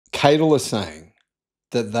CATL is saying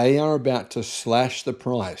that they are about to slash the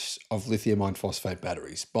price of lithium iron phosphate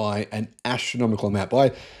batteries by an astronomical amount,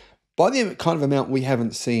 by the kind of amount we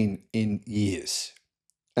haven't seen in years.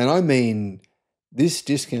 And I mean, this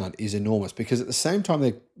discount is enormous because at the same time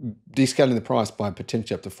they're discounting the price by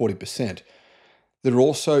potentially up to 40%, they're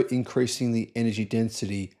also increasing the energy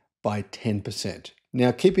density by 10%.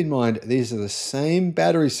 Now, keep in mind, these are the same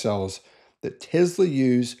battery cells that Tesla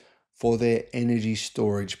use for their energy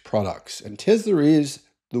storage products. And Tesla is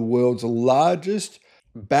the world's largest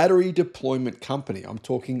battery deployment company. I'm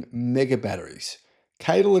talking mega batteries.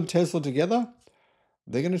 CATL and Tesla together,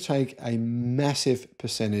 they're going to take a massive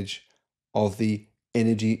percentage of the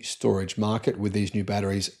energy storage market with these new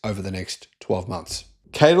batteries over the next 12 months.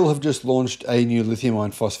 CATL have just launched a new lithium iron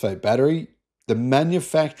phosphate battery. The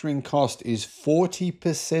manufacturing cost is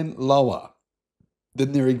 40% lower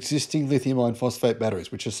than their existing lithium iron phosphate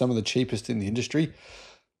batteries, which are some of the cheapest in the industry.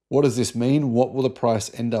 What does this mean? What will the price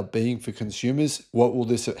end up being for consumers? How will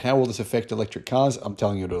this affect electric cars? I'm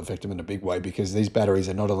telling you, it'll affect them in a big way because these batteries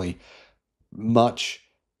are not only much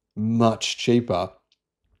cheaper,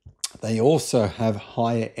 they also have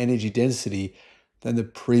higher energy density than the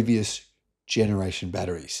previous generation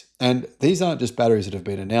batteries. And these aren't just batteries that have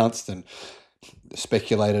been announced and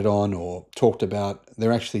speculated on or talked about.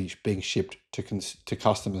 They're actually being shipped to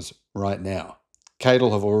customers right now.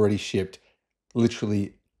 CATL have already shipped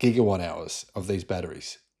literally gigawatt hours of these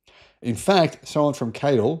batteries. In fact, someone from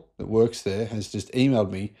CATL that works there has just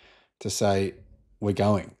emailed me to say, we're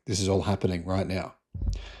going. This is all happening right now.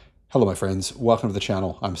 Hello, my friends. Welcome to the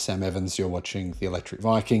channel. I'm Sam Evans. You're watching the Electric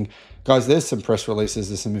Viking. Guys, there's some press releases.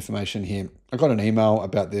 There's some information here. I got an email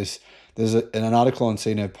about this. There's an article on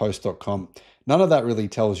cnevpost.com. None of that really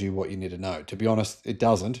tells you what you need to know. To be honest, it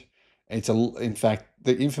doesn't. In fact,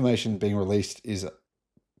 the information being released is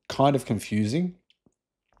kind of confusing.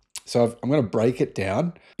 So I'm going to break it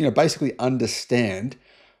down, basically understand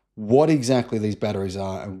what exactly these batteries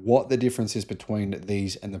are and what the difference is between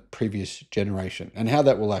these and the previous generation and how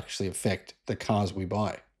that will actually affect the cars we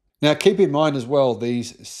buy. Now, keep in mind as well,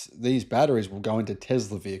 these batteries will go into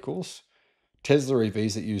Tesla vehicles, Tesla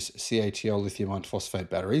EVs that use CATL lithium iron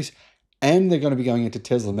phosphate batteries, and they're going to be going into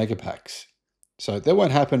Tesla Megapacks. So that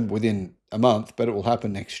won't happen within a month, but it will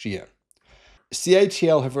happen next year.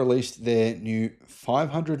 CATL have released their new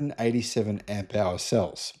 587 amp hour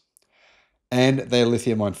cells, and they're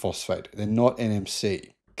lithium iron phosphate. They're not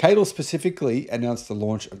NMC. CATL specifically announced the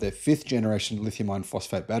launch of their 5th generation lithium iron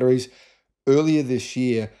phosphate batteries earlier this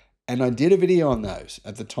year, and I did a video on those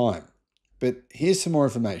at the time. But here's some more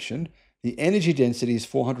information. The energy density is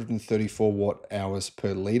 434 watt hours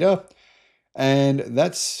per liter, and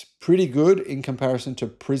that's pretty good in comparison to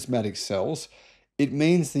prismatic cells. It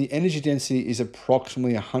means the energy density is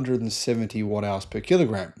approximately 170 watt hours per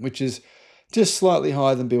kilogram, which is just slightly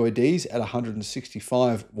higher than BYD's at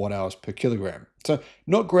 165 watt hours per kilogram. So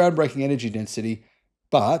not groundbreaking energy density,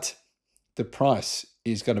 but the price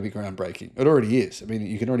is going to be groundbreaking. It already is. I mean,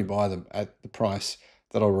 you can already buy them at the price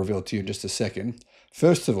that I'll reveal to you in just a second.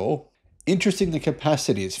 First of all, interesting, the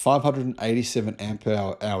capacity is 587 amp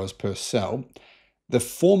hours per cell. The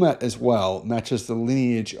format as well matches the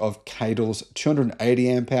lineage of CATL's 280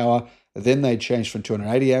 amp hour. Then they changed from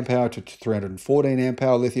 280 amp hour to 314 amp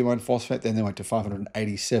hour lithium iron phosphate. Then they went to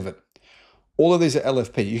 587. All of these are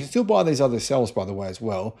LFP. You can still buy these other cells, by the way, as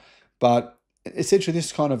well. But essentially, this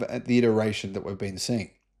is kind of the iteration that we've been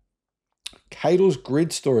seeing. CATL's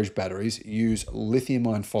grid storage batteries use lithium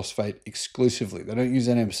iron phosphate exclusively. They don't use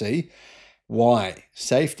NMC. Why?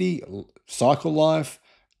 Safety, cycle life,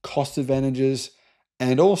 cost advantages,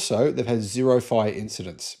 and also they've had 0 fire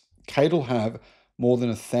incidents. CATL have more than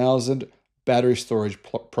 1,000 battery storage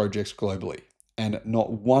projects globally, and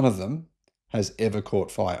not one of them has ever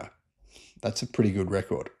caught fire. That's a pretty good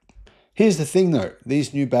record. Here's the thing though,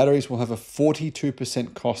 these new batteries will have a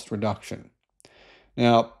 42% cost reduction.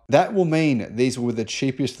 Now, that will mean these were the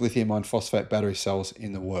cheapest lithium iron phosphate battery cells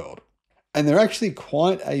in the world. And they're actually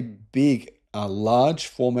quite a big, large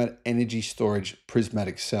format energy storage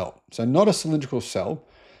prismatic cell. So not a cylindrical cell,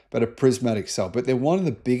 but a prismatic cell. But they're one of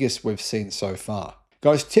the biggest we've seen so far.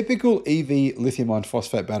 Guys, typical EV lithium iron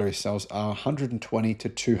phosphate battery cells are 120 to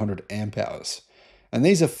 200 amp hours. And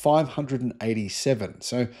these are 587.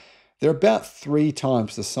 So they're about 3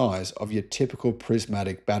 times the size of your typical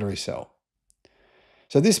prismatic battery cell.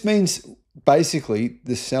 So this means basically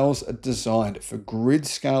the cells are designed for grid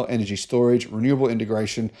scale energy storage, renewable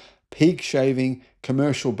integration, peak shaving,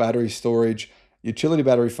 commercial battery storage, utility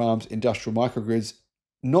battery farms, industrial microgrids,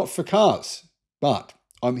 not for cars. But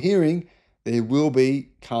I'm hearing there will be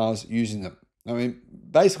cars using them. I mean,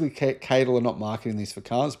 basically, CATL are not marketing these for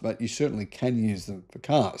cars, but you certainly can use them for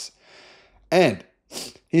cars. And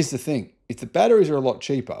here's the thing. If the batteries are a lot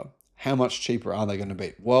cheaper, how much cheaper are they going to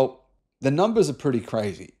be? Well, the numbers are pretty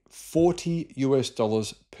crazy.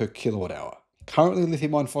 $40 per kilowatt hour. Currently,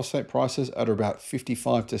 lithium iron phosphate prices are at about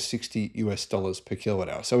 55 to $60 per kilowatt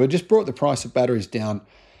hour. So it just brought the price of batteries down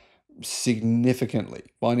significantly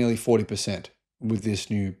by nearly 40% with this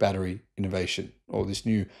new battery innovation, or these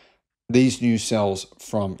new cells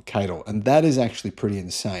from CATL. And that is actually pretty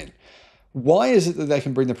insane. Why is it that they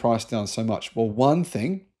can bring the price down so much? Well, one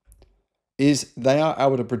thing is they are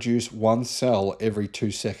able to produce one cell every 2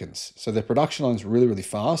 seconds. So their production line is really, really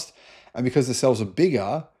fast. And because the cells are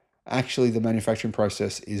bigger, actually the manufacturing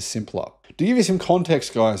process is simpler. To give you some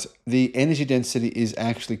context, guys, the energy density is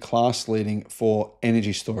actually class leading for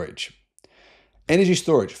energy storage. Energy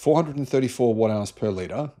storage, 434 watt hours per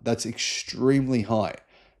litre. That's extremely high.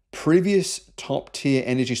 Previous top tier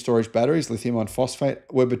energy storage batteries, lithium iron phosphate,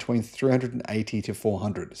 were between 380 to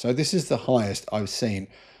 400. So this is the highest I've seen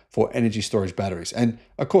for energy storage batteries. And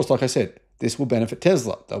of course, like I said, this will benefit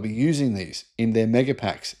Tesla. They'll be using these in their mega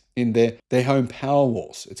packs, in their home power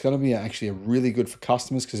walls. It's going to be actually a really good for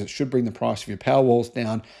customers because it should bring the price of your power walls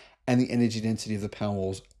down, and the energy density of the power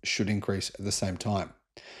walls should increase at the same time.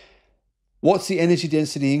 What's the energy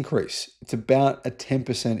density increase? It's about a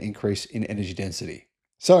 10% increase in energy density.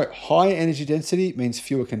 So high energy density means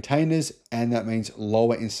fewer containers, and that means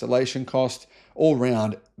lower installation cost. All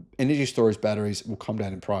round, energy storage batteries will come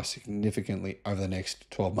down in price significantly over the next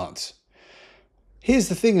 12 months. Here's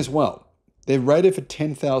the thing as well. They're rated for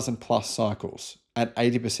 10,000 plus cycles at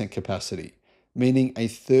 80% capacity, meaning a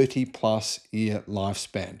 30 plus year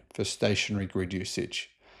lifespan for stationary grid usage.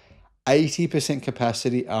 80%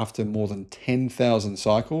 capacity after more than 10,000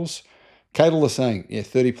 cycles. CATL are saying,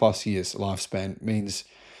 30 plus years lifespan means,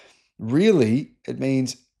 really, it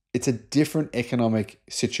means it's a different economic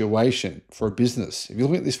situation for a business. If you're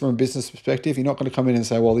looking at this from a business perspective, you're not going to come in and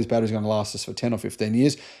say, well, these batteries are going to last us for 10 or 15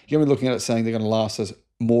 years. You're going to be looking at it saying they're going to last us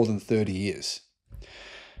more than 30 years.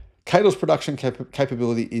 CATL's production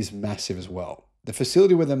capability is massive as well. The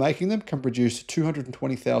facility where they're making them can produce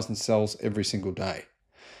 220,000 cells every single day.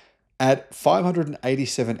 At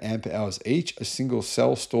 587 amp hours each, a single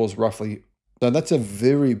cell stores roughly, so that's a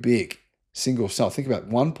very big single cell. Think about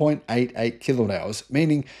 1.88 kilowatt hours,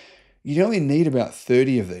 meaning you only need about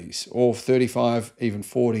 30 of these, or 35, even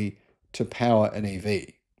 40, to power an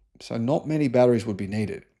EV. So not many batteries would be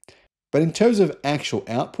needed. But in terms of actual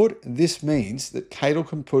output, this means that CATL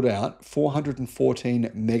can put out 414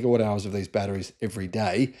 megawatt hours of these batteries every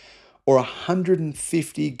day, or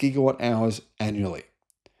 150 gigawatt hours annually.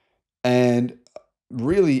 And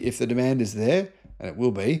really, if the demand is there, and it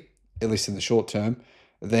will be, at least in the short term,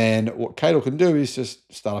 then what CATL can do is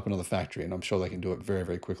just start up another factory, and I'm sure they can do it very,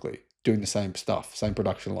 very quickly, doing the same stuff, same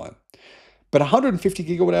production line. But 150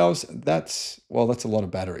 gigawatt hours, that's a lot of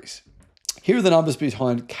batteries. Here are the numbers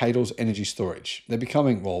behind CATL's energy storage. They're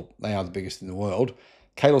becoming, they are the biggest in the world.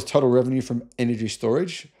 CATL's total revenue from energy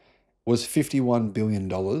storage was $51 billion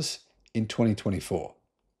in 2024.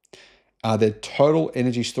 Their total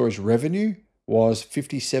energy storage revenue was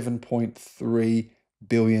 57.3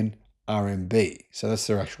 billion RMB. So that's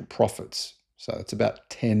their actual profits. So it's about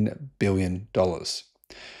 $10 billion.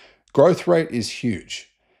 Growth rate is huge.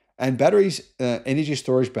 And batteries, energy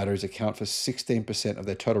storage batteries account for 16% of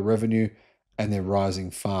their total revenue, and they're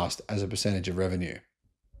rising fast as a percentage of revenue.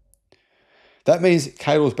 That means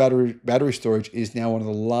CATL's battery storage is now one of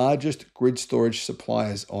the largest grid storage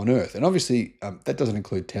suppliers on Earth. And obviously, that doesn't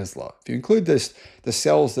include Tesla. If you include the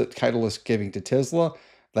cells that CATL is giving to Tesla,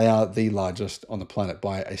 they are the largest on the planet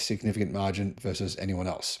by a significant margin versus anyone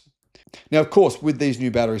else. Now, of course, with these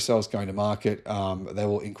new battery cells going to market, they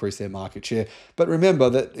will increase their market share. But remember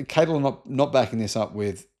that CATL are not backing this up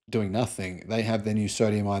with doing nothing. They have their new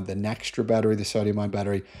sodium ion, the Naxtra battery, the sodium ion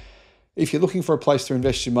battery. If you're looking for a place to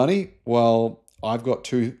invest your money, well, I've got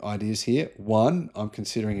two ideas here. One, I'm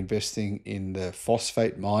considering investing in the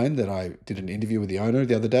phosphate mine that I did an interview with the owner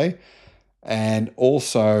the other day, and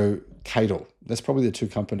also CATL. That's probably the two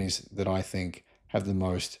companies that I think have the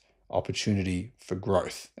most opportunity for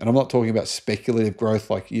growth. And I'm not talking about speculative growth,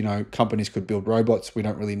 like, companies could build robots. We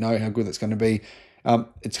don't really know how good that's going to be.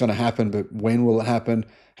 It's going to happen, but when will it happen?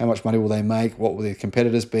 How much money will they make? What will their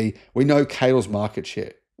competitors be? We know CATL's market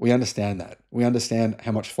share. We understand that. We understand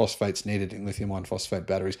how much phosphate's needed in lithium iron phosphate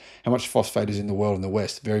batteries, how much phosphate is in the world in the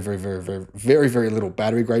West. Very, very, very, very, very, very little.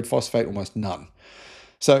 Battery grade phosphate, almost none.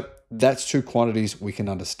 So that's two quantities we can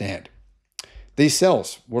understand. These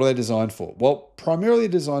cells, what are they designed for? Well, primarily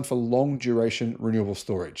designed for long duration renewable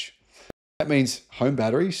storage. That means home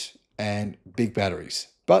batteries and big batteries.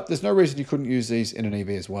 But there's no reason you couldn't use these in an EV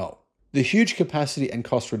as well. The huge capacity and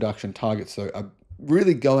cost reduction targets, though, are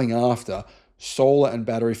really going after solar and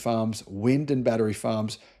battery farms, wind and battery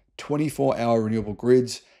farms, 24-hour renewable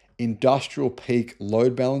grids, industrial peak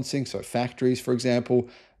load balancing, so factories, for example,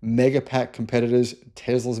 megapack competitors,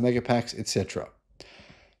 Tesla's megapacks, etc.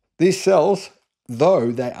 These cells,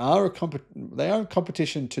 though they are in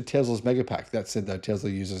competition to Tesla's megapack. That said, though, Tesla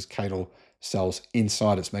uses CATL cells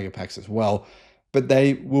inside its megapacks as well, but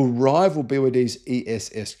they will rival BYD's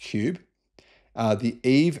ESS Cube, the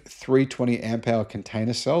EVE 320 amp hour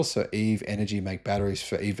container cells. So EVE Energy make batteries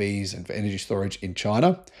for EVs and for energy storage in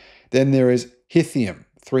China. Then there is lithium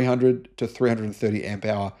 300 to 330 amp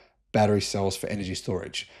hour battery cells for energy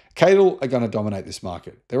storage. CATL are going to dominate this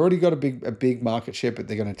market. They've already got a big market share, but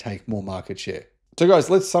they're going to take more market share. So guys,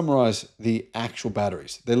 let's summarize the actual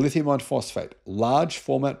batteries. They're lithium iron phosphate, large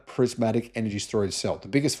format prismatic energy storage cell, the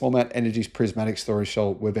biggest format energy prismatic storage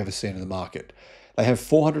cell we've ever seen in the market. They have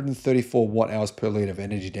 434 watt hours per litre of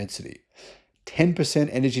energy density, 10%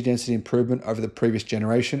 energy density improvement over the previous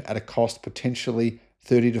generation at a cost potentially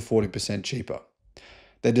 30 to 40% cheaper.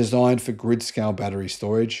 They're designed for grid scale battery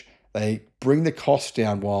storage. They bring the cost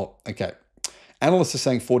down while, okay, analysts are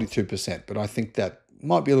saying 42%, but I think that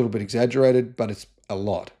might be a little bit exaggerated, but it's a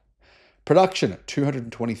lot. Production,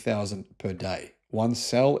 220,000 per day. One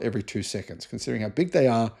cell every 2 seconds. Considering how big they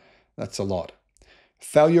are, that's a lot.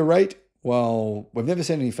 Failure rate, well, we've never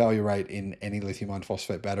seen any failure rate in any lithium iron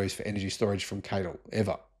phosphate batteries for energy storage from CATL,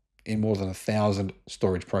 ever, in more than 1,000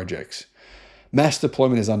 storage projects. Mass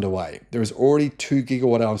deployment is underway. There is already 2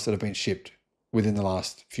 gigawatt hours that have been shipped within the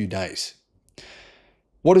last few days.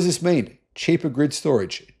 What does this mean? Cheaper grid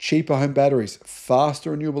storage, cheaper home batteries,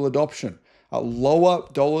 faster renewable adoption, lower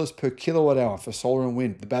dollars per kilowatt hour for solar and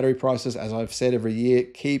wind. The battery prices, as I've said every year,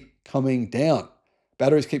 keep coming down.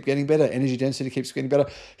 Batteries keep getting better. Energy density keeps getting better.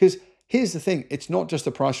 Because here's the thing, it's not just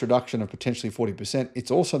a price reduction of potentially 40%.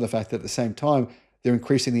 It's also the fact that at the same time, they're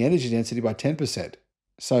increasing the energy density by 10%.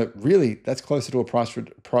 So really, that's closer to a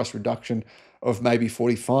price reduction of maybe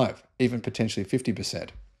 45, even potentially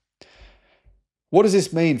 50%. What does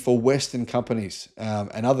this mean for Western companies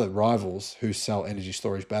and other rivals who sell energy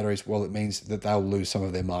storage batteries? Well, it means that they'll lose some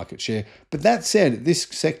of their market share. But that said, this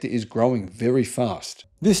sector is growing very fast.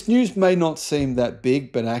 This news may not seem that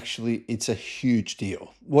big, but actually it's a huge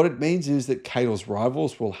deal. What it means is that CATL's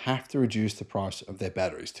rivals will have to reduce the price of their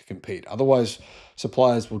batteries to compete. Otherwise,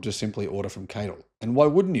 suppliers will just simply order from CATL. And why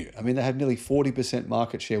wouldn't you? I mean, they have nearly 40%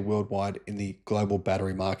 market share worldwide in the global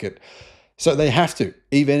battery market. So they have to.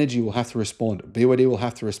 EVE Energy will have to respond. BYD will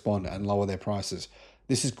have to respond and lower their prices.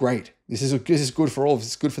 This is great. This is good for all. This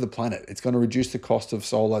is good for the planet. It's going to reduce the cost of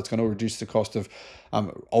solar. It's going to reduce the cost of,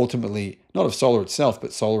 ultimately, not of solar itself,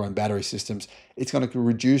 but solar and battery systems. It's going to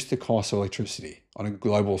reduce the cost of electricity on a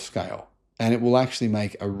global scale. And it will actually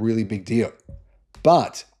make a really big deal.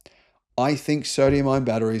 But I think sodium-ion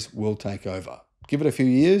batteries will take over. Give it a few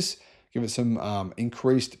years. Give it some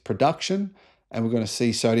increased production. And we're going to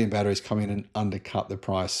see sodium batteries come in and undercut the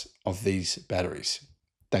price of these batteries.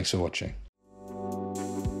 Thanks for watching.